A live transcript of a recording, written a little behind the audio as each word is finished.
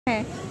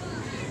হ্যাঁ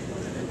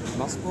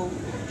Moscow.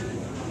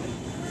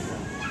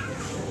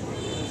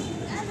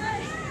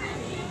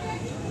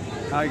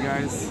 Hi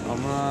guys,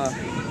 আমরা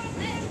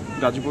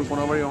Gazipur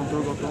Konabari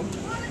অন্তর্গত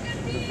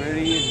a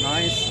very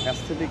nice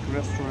aesthetic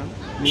restaurant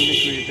newly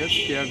created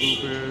Keya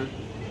Group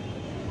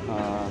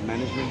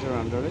management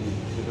under it.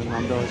 যেটার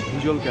নাম দেওয়া হচ্ছে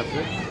Hijol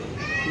Cafe.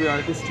 খুবই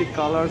artistic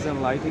colors and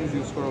lightings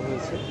use করা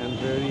হয়েছে and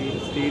very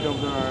state of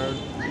the art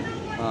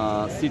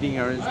seating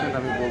arrangement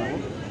আমি বলবো.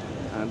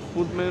 And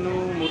food menu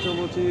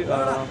মোটামুটি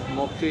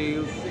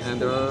mocktails and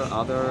there are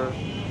other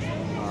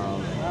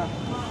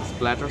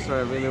platters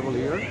are available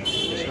here.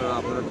 এছাড়া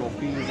আপনারা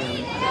coffees and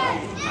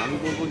আমি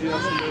বলবো যে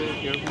আসলে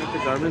এরকম একটা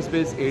গার্মেন্টস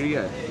বেস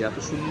এরিয়া এত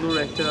সুন্দর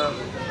একটা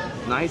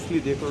nicely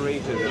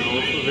decorated and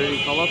also very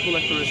colorful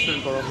একটা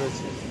রেস্টুরেন্ট করা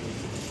হয়েছে.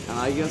 And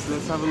I guess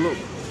let's have a look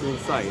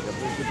inside.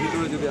 আপনি একটু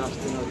ভিতরে যদি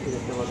আসতেন আর কি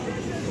দেখতে পাচ্ছেন.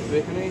 তো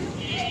এখানে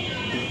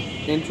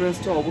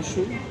এন্ট্রান্সটা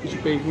অবশ্যই কিছু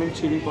পেভমেন্ট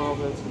ছিঁড়ি করা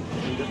হয়েছে.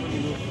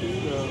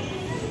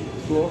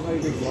 ফ্লোর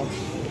হাইট গ্লাস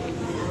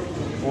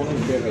অনেক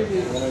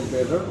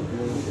বেটার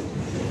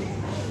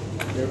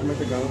এরকম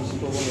একটা গার্মেন্টস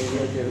প্রবণ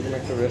এরিয়াতে এরকম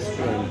একটা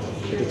রেস্টুরেন্ট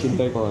এটা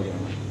চিন্তাই করা যায়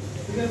না.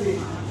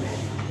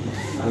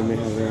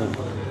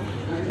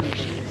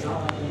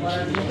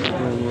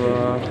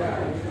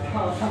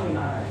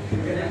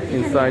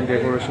 Inside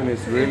decoration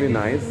is really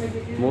nice.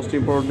 Most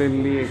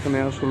importantly, এখানে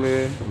আসলে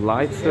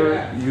lights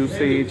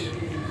usage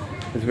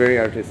is very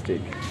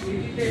artistic.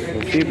 So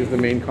see, this is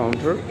the main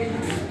counter.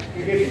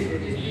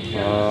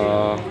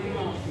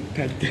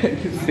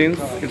 Since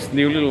it's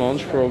newly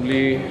launched,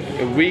 probably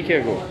a week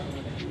ago,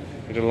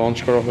 it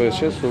launched kara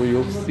hoyeche. So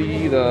you'll see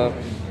the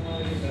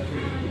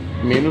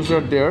menus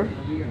are there,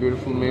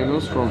 beautiful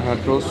menus from head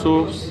roll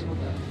soups.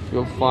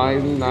 You'll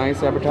find nice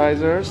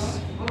appetizers.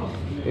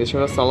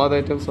 এছাড়া salad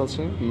items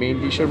আছে. Main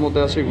dish এর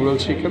মধ্যে আছে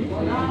grilled chicken,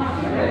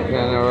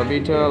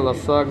 arrabbiata,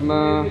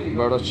 lasagna,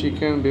 butter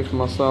chicken, beef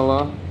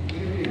masala,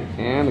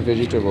 and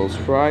vegetables.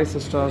 Price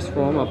starts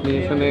from আপনি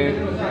এখানে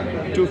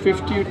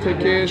 250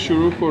 থেকে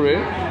শুরু করে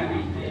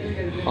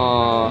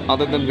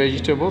other than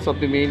vegetables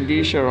আপনি main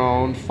dish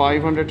around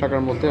 500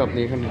 টাকার মধ্যে আপনি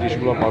এখানে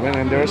ডিশগুলো পাবেন.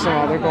 And there are some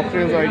other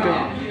cocktails item.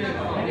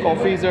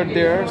 Coffees are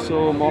there, so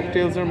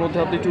mocktails এর মধ্যে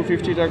আপনি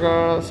 250 টাকা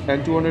and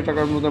 200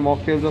 টাকার মধ্যে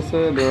mocktails আছে.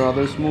 There are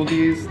other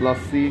smoothies,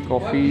 lassi,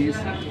 coffees,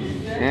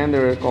 and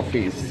there are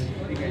coffees.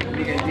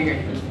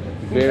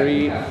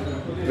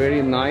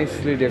 Very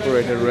nicely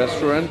decorated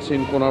restaurant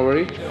in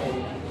Konabari,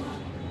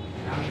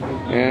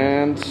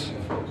 and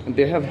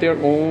they have their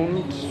own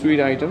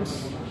sweet items.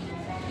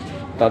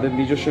 তাদের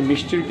নিজস্ব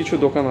মিষ্টির কিছু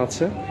দোকান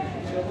আছে.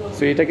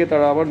 সো এটাকে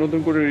তারা আবার নতুন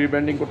করে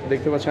রিব্র্যান্ডিং করতে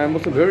দেখতে পাচ্ছি. I am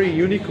also very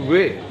unique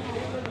way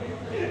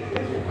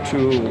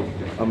to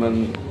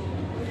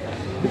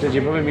এটা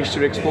যেভাবে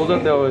মিষ্টির এক্সপোজার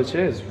দেওয়া হয়েছে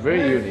is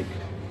very unique.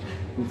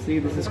 You see,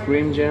 this is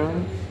cream jam,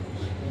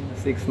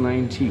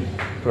 690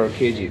 per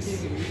kgs.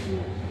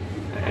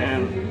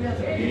 And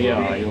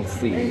yeah, you'll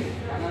see.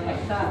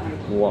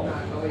 Wow.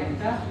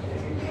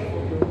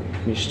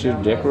 Mishtir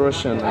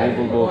decoration, I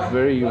will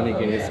very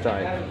unique in its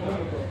type.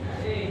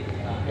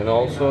 And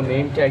also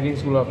name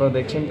taggings গুলো আপনারা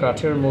দেখছেন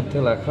কাঠের মধ্যে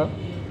লেখা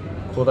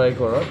খোদাই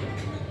করা.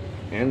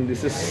 And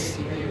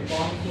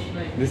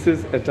this is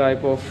a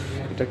type of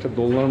এটা একটা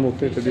দোলনার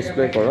মধ্যে এটা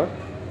ডিসপ্লে করা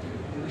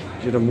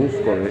যেটা মুভ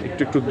করে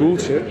একটু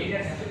দুলছে.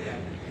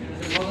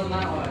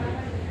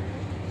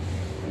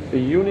 A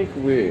unique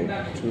way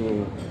to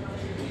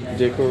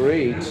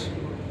decorate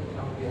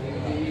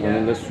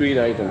the sweet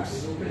items.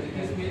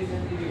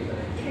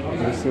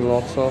 You see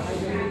lots of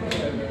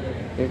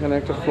এখানে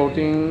একটা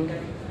floating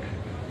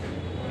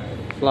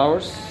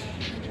flowers,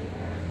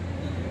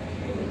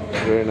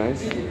 very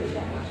nice.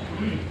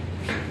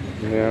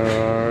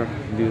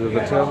 These are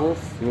the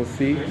tables. You'll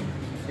see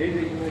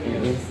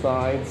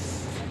insides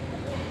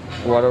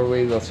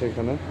waterways আছে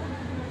এখানে.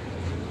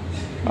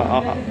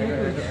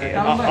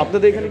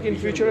 আপনাদের এখানে কি ইন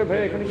ফিউচারে ভাই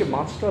এখানে কি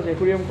মাছটা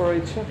অ্যাকুয়ারিয়াম করার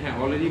ইচ্ছা? হ্যাঁ,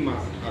 অলরেডি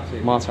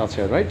মাছ আছে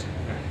রাইট.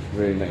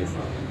 Very nice.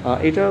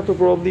 এটা তো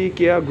প্রবাবলি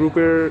কেয়া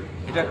গ্রুপের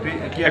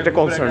একটা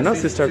কনসার্ন না,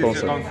 সিস্টার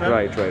কনসার্ন,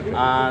 রাইট.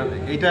 আর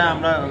এটা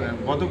আমরা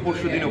গত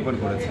পরশুদিন ওপেন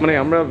করেছি. মানে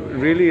আমরা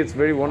রিয়েলি ইটস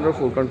ভেরি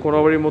ওয়ান্ডারফুল, কারণ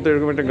কোনাবাড়ির মতো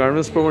এরকম একটা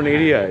গার্মেন্টস প্রবণ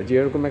এরিয়ায় যে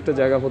এরকম একটা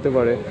জায়গা হতে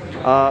পারে.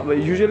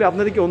 ইউজুয়ালি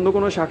আপনাদের কি অন্য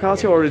কোনো শাখা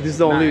আছে অর দিস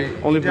দ্য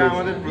অনলি এটা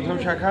আমাদের প্রথম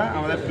শাখা.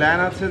 আমাদের প্ল্যান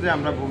আছে যে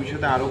আমরা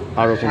ভবিষ্যতে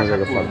আরো কোনো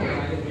জায়গা পাবো.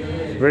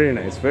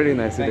 Very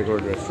nicely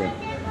decorated restaurant.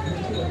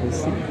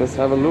 Let's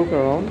have a look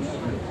around.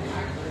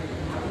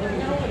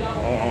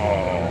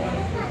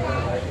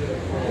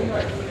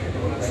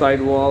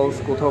 Side walls,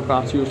 kothao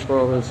kaach use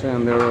kora hoyeche,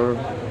 and there are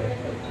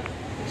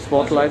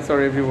spotlights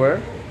are everywhere.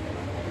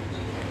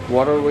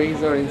 Waterways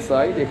are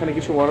inside. এখানে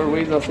কিছু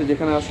waterways আছে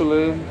যেখানে আসলে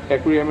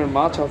অ্যাকুয়ারিয়ামের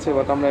মাছ আছে,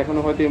 বাট আমরা এখনো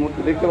হয়তো এই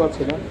মুহূর্তে দেখতে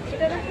পাচ্ছি না.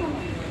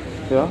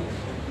 Yeah.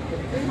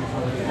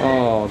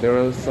 Oh, there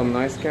are some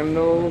nice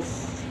candles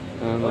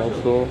and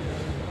also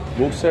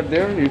books are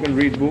there. You can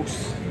read books.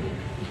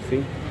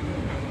 See,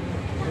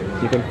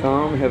 you can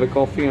come, have a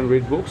coffee and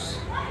read books.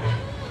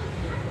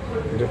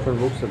 Different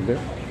books are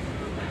there.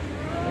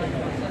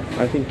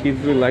 I think kids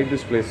will like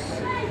this place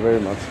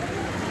very much.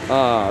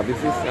 This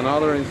is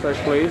another inside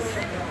place.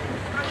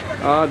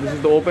 This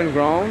is the open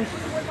grounds.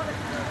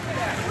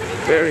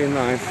 Very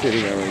nice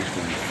sitting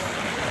arrangement.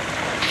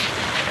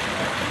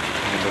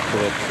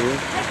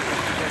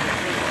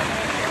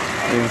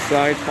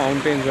 Inside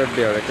fountains are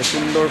there. Like a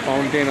সুন্দর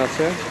fountain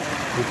আছে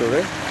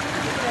ভিতরে.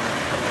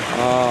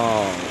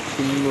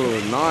 সুন্দর,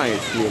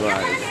 nice, you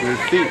guys. You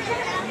see,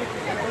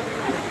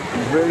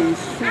 very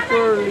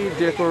superly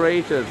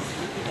decorated.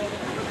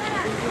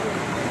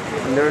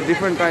 And there are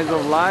different kinds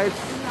of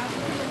lights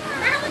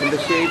in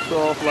the shapes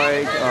of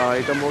like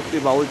it's mostly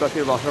baul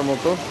pakhir bashar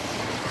moto.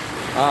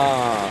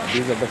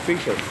 These are the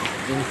fishes.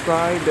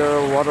 Inside there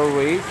are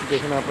waterways.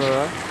 Dekhne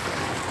apnara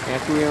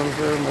aquariums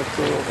er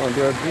moto.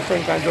 There are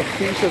different kinds of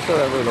fishes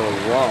are available.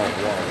 Wow,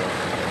 wow, wow.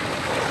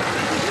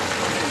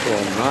 So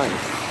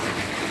nice.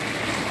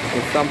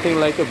 It's something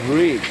like a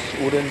bridge,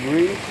 wooden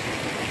bridge.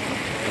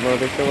 আমরা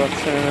দেখতে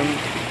পাচ্ছেন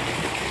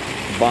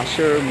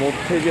বাঁশের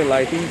মধ্যে যে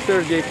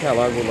লাইটিংসের যে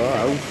খেলাগুলো,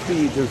 I would see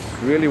it is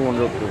really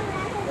wonderful.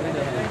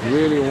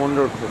 Really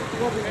wonderful.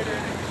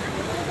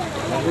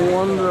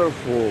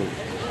 Wonderful.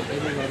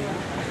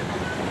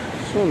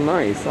 So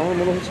nice. আমার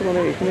মনে হচ্ছে মানে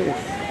এখানে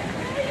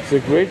it's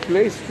a great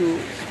place to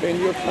spend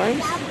your time.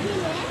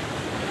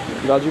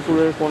 Gazipur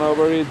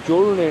Konabari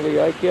Jorun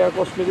area, Keya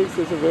Cosmetics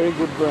is a very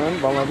good brand.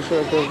 Bangladesher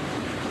একটা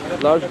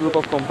large group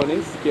of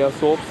companies, Keya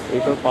soaps,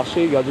 এটার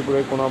পাশেই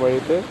গাজীপুরের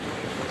কোনাবাড়িতে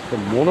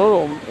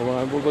মনোরম এবং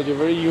আমি বলবো যে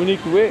very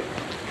unique way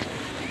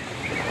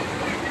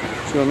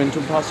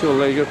to pass your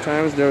leisure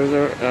times. There is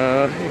a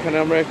এখানে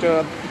আমরা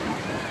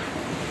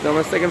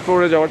সেকেন্ড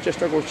ফ্লোরে যাওয়ার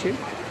চেষ্টা করছি.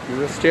 There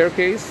is a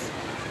staircase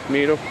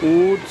made of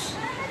woods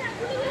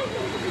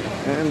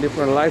and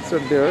different lights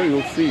are there.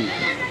 You'll see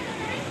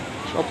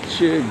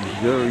সবচেয়ে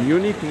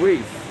unique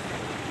ways,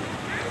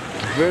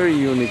 very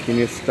unique in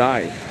its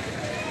style.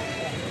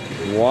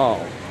 Wow.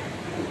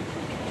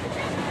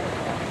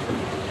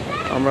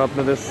 আমরা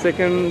আপনাদের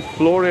second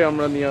ফ্লোরে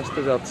আমরা নিয়ে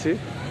আসতে যাচ্ছি.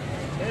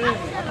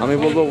 আমি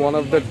বলবো one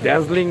of the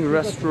dazzling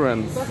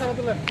restaurants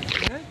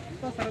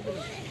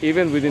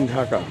even within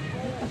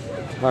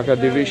Dhaka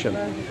division.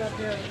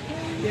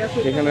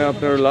 এখানে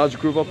আপনার large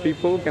group of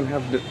people can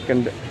have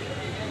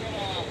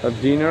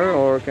dinner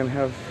or can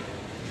have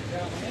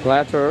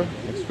platter,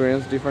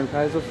 experience different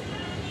kinds of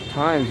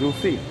times.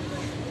 You'll see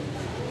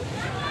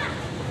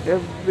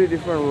every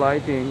different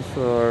lightings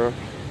are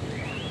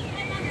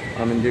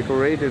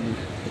decorated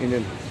in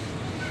a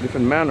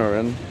different manner,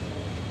 and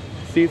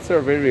seats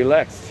are very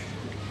relaxed.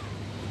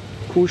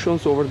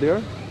 Cushions over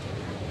there.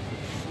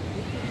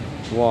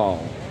 Wow.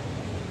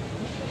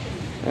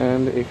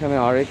 And এখানে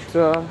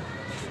আরেকটা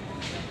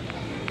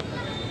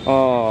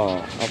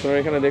আপনারা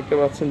এখানে দেখতে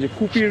পাচ্ছেন যে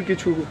কুপির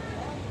কিছু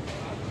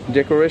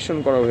decoration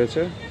করা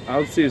হয়েছে. I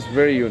would say it's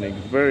very unique,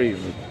 very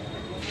unique.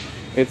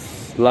 It's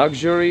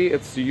luxury,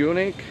 it's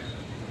unique,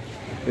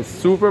 it's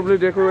superbly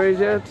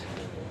decorated,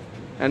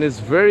 and it's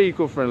very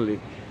eco-friendly.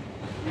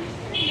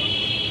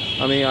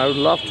 I mean, I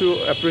would love to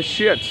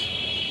appreciate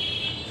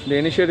the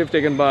initiative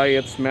taken by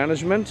its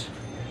management.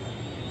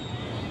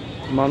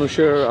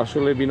 মানুষের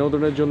আসলে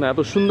বিনোদনের জন্য এত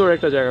সুন্দর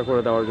একটা জায়গা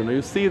করে দেওয়ার জন্য.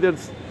 You see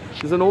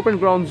there's an open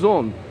ground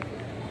zone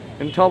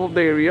in top of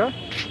the area,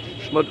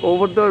 but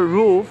over the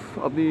roof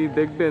of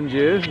দেখবেন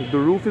যে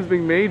the roof is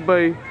being made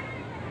by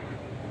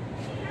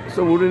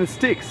some wooden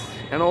sticks,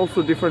 and also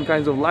different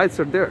kinds of lights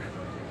are there.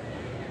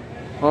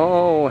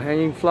 Oh,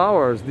 hanging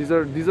flowers.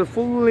 These are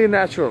fully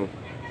natural.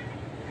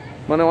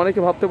 মানে অনেকে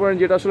ভাবতে পারেন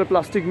যে এটা আসলে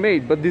plastic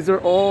made, but these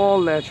are all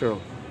natural,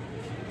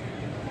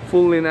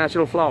 fully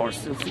natural flowers.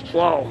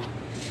 Wow,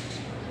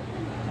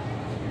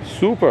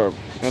 superb.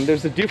 And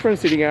there's a different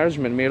seating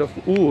arrangement made of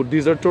wood.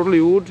 These are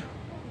totally wood.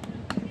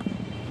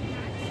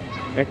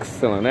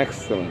 Excellent,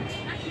 excellent.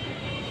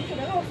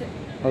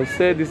 I'll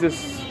say this is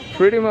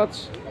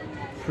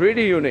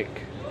pretty unique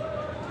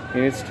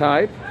in its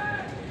type.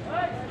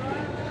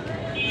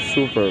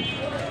 Superb.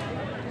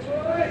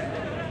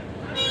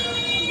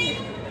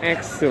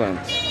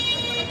 Excellent.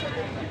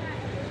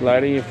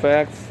 Lighting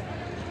effects.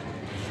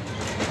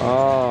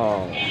 Oh.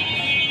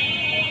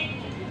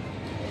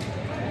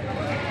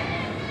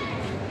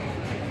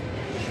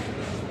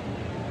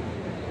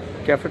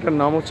 ক্যাফেটার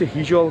নাম হচ্ছে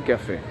হিজল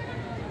cafe.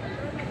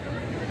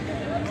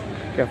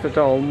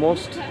 ক্যাফেটা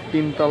almost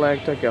তিনতলা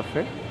একটা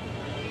cafe,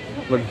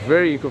 but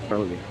very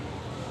eco-friendly,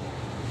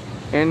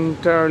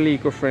 entirely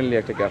eco-friendly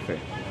একটা cafe.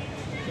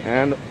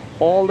 And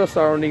all the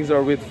surroundings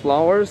are with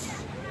flowers,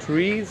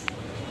 trees,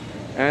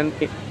 and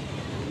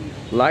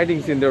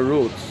lightings in their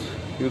roots.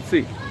 You'll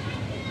see.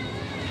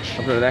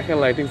 আপনারা দেখেন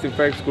lightings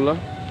effects গুলো.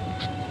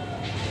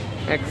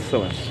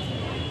 Excellent.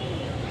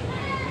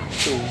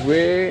 So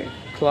way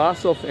class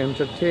of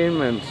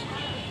entertainment,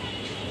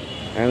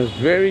 and it's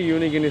very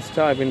unique in its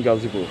type in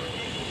Gazipur.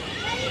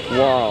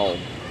 Wow.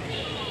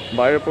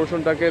 বাইরের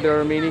পোর্শনটাকে there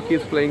are many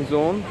kids playing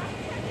zone.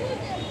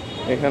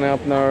 এখানে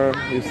আপনার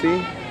you see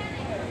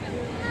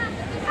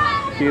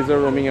kids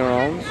are roaming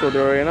around, so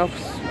there are enough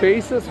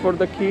spaces for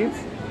the kids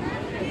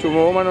to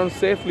roam around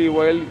safely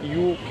while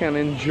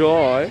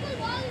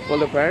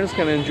the parents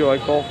can enjoy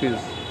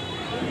coffees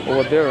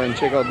over there and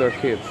check out their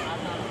kids.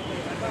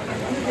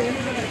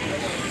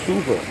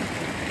 Super.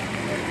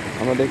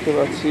 আমরা দেখতে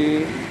পাচ্ছি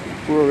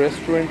পুরো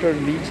রেস্টুরেন্টের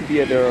নিচ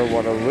দিয়ে there are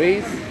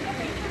waterways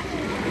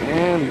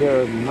and there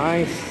are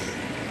nice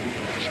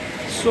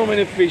so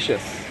many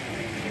fishes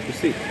you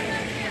see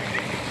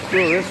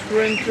পুরো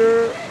রেস্টুরেন্টের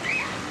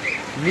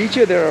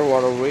নিচে there are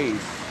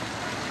waterways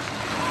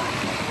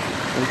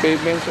and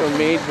pavements are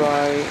made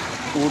by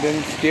wooden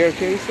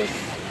staircases.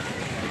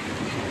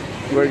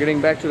 We're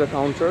getting back to the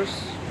counters.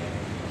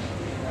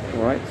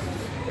 All right.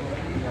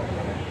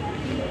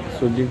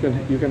 So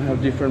you can have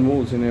different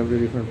moods in every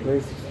different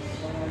place.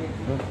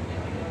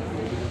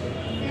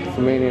 It's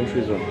the main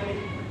entry zone.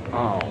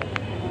 Oh.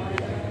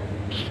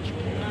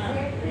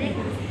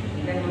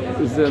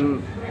 This is a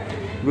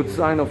good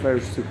sign of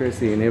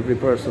aristocracy in every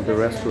part of the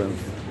restaurant.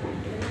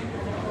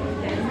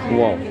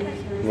 Wow.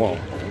 Wow.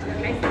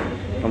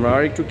 আমরা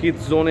আর একটু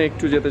kids জোনে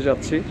একটু যেতে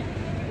যাচ্ছি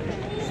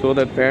so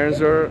that parents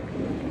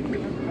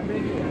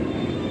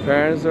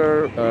are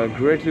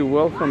greatly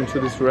welcome to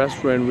this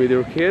restaurant with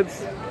your kids.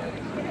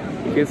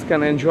 Kids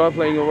can enjoy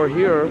playing over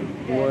here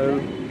while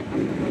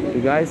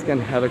you guys can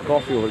have a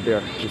coffee over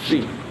there to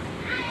see.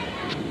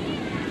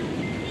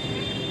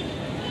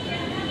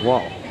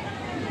 Wow.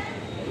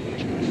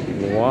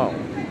 Wow.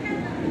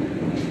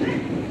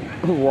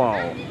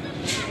 Wow.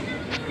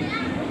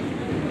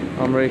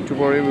 Amra ekটু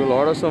পরে we'll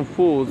order some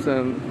foods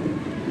and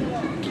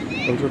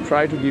also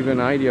try to give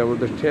an idea about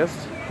the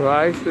taste.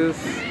 Price is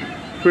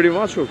pretty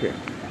much okay.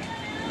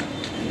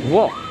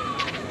 Wow.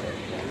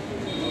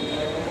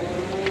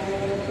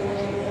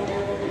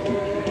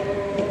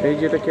 Hey,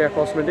 it's Keya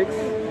Cosmetics.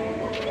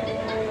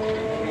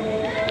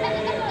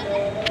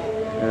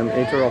 And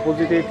it's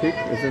opposite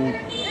is an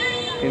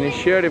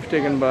initiative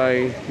taken by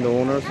the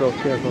owners of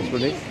Keya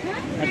Cosmetics.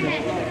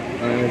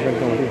 And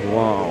it's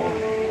wow.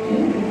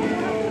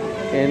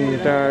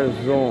 Entire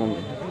zone.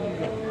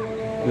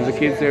 This is a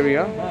kids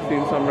area.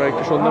 Since আমরা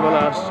একটু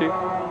সন্ধ্যাবেলা আসছি,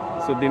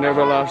 so দিনের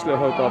বেলা আসলে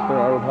হয়তো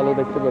আপনারা আরো ভালো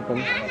দেখতে পেতেন.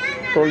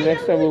 So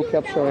next time we'll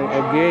capture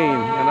again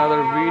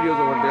another videos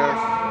over there.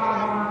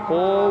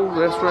 Whole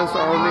restaurant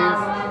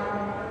surroundings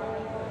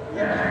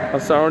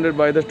are surrounded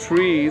by the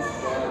trees.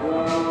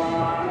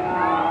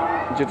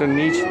 যেটা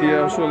নিচ দিয়ে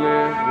আসলে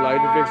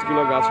লাইট ইফেক্টস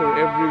গুলো গাছের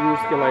every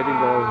roots কে লাইটিং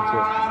করা হচ্ছে.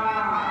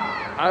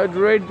 I would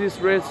rate this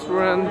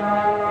restaurant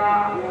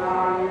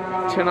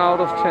 10 out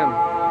of 10.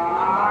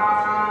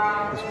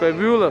 It's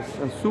fabulous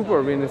and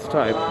superb in its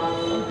type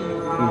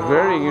and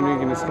very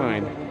unique in its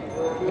kind.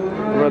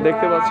 আপনারা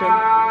দেখতে পাচ্ছেন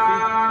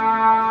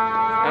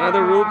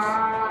another roots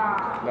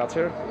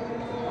গাছের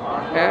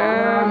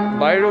and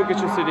বাইরেও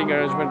কিছু sitting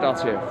arrangement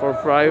আছে for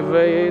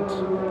private,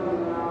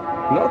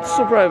 not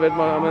so private,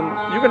 I mean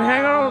you can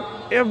hang around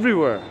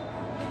everywhere,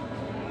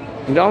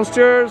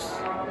 downstairs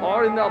or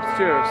in the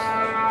upstairs.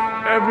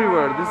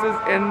 Everywhere. This is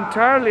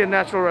entirely a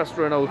natural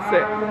restaurant, I would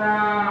say,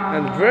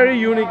 and very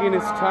unique in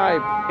its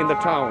type in the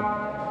town.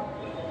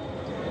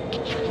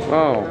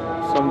 Wow,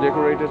 some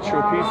decorated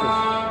showpieces.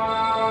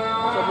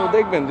 So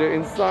they're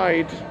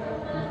inside.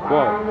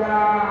 Wow,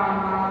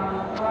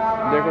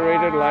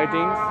 decorated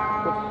lightings.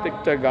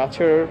 প্রত্যেকটা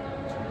গাছের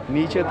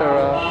নিচে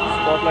তারা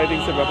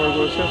spotlighting se ব্যবহার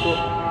করেছে. So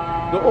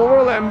the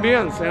overall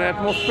ambience and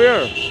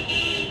atmosphere,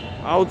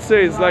 I would say,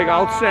 is like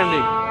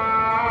outstanding.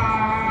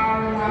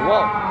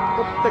 Wow.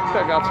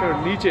 প্রত্যেকটা গাছের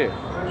নিচে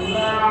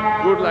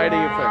good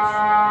lighting effects.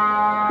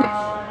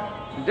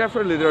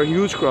 Definitely there are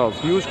huge crowds.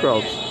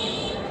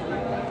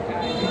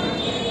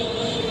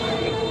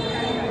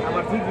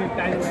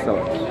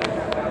 Excellent.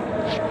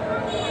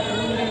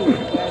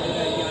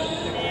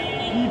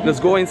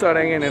 Let's go inside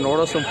again and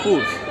order some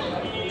foods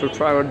to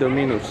try out their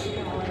menus.